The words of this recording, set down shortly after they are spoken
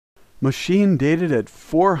Machine dated at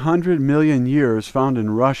 400 million years found in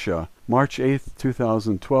Russia, March 8,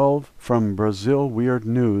 2012, from Brazil Weird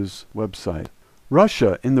News website.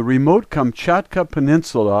 Russia, in the remote Kamchatka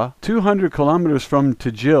Peninsula, 200 kilometers from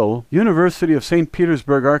Tijil, University of St.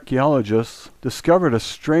 Petersburg archaeologists discovered a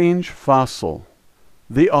strange fossil.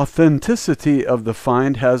 The authenticity of the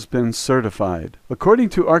find has been certified. According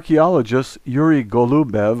to archaeologist Yuri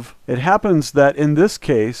Golubev, it happens that in this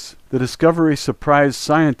case, the discovery surprised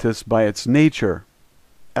scientists by its nature.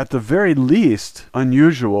 At the very least,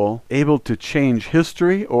 unusual, able to change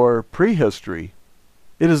history or prehistory.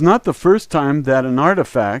 It is not the first time that an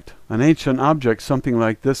artifact, an ancient object, something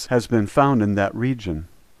like this, has been found in that region,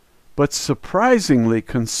 but surprisingly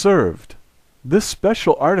conserved. This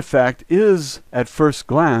special artifact is, at first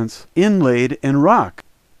glance, inlaid in rock,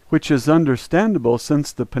 which is understandable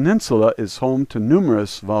since the peninsula is home to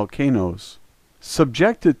numerous volcanoes.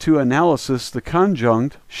 Subjected to analysis, the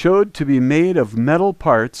conjunct showed to be made of metal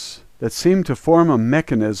parts that seem to form a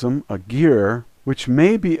mechanism, a gear, which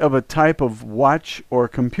may be of a type of watch or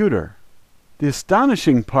computer. The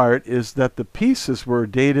astonishing part is that the pieces were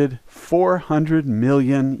dated 400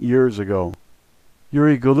 million years ago.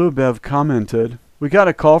 Yuri Golubev commented, "We got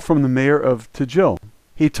a call from the mayor of Tijil.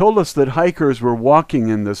 He told us that hikers were walking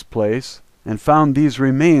in this place and found these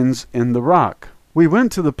remains in the rock. We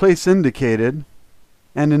went to the place indicated,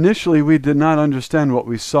 and initially we did not understand what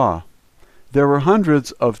we saw. There were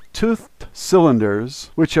hundreds of toothed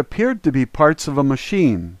cylinders which appeared to be parts of a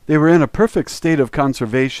machine. They were in a perfect state of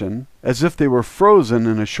conservation, as if they were frozen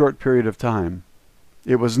in a short period of time.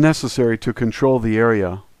 It was necessary to control the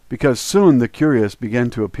area, because soon the curious began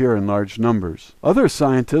to appear in large numbers." Other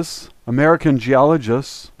scientists, American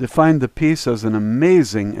geologists, defined the piece as an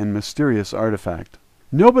amazing and mysterious artifact.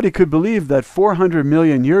 Nobody could believe that 400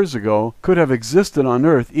 million years ago could have existed on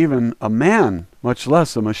Earth even a man, much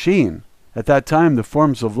less a machine. At that time, the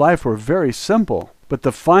forms of life were very simple, but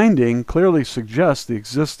the finding clearly suggests the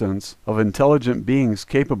existence of intelligent beings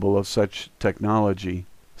capable of such technology.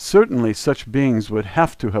 Certainly, such beings would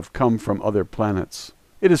have to have come from other planets.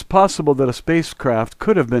 It is possible that a spacecraft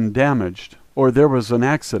could have been damaged, or there was an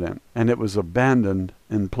accident, and it was abandoned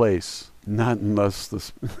in place. Not unless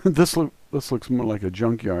this looks more like a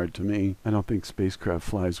junkyard to me. I don't think spacecraft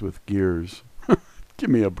flies with gears.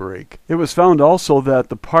 Give me a break. It was found also that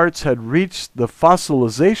the parts had reached the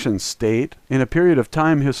fossilization state in a period of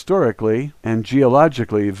time historically and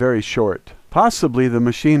geologically very short. Possibly the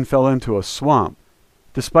machine fell into a swamp.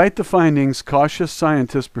 Despite the findings, cautious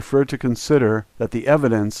scientists prefer to consider that the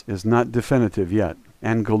evidence is not definitive yet.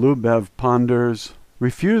 And Golubev ponders,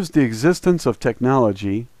 refuse the existence of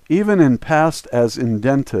technology, even in past as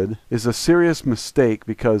indented, is a serious mistake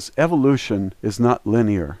because evolution is not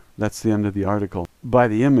linear. That's the end of the article. By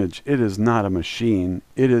the image, it is not a machine.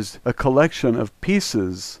 It is a collection of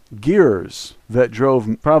pieces, gears, that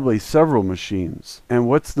drove probably several machines. And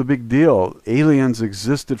what's the big deal? Aliens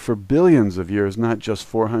existed for billions of years, not just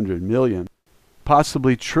 400 million.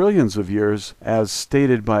 Possibly trillions of years, as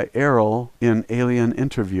stated by Errol in Alien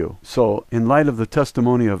Interview. So, in light of the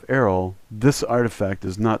testimony of Errol, this artifact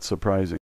is not surprising.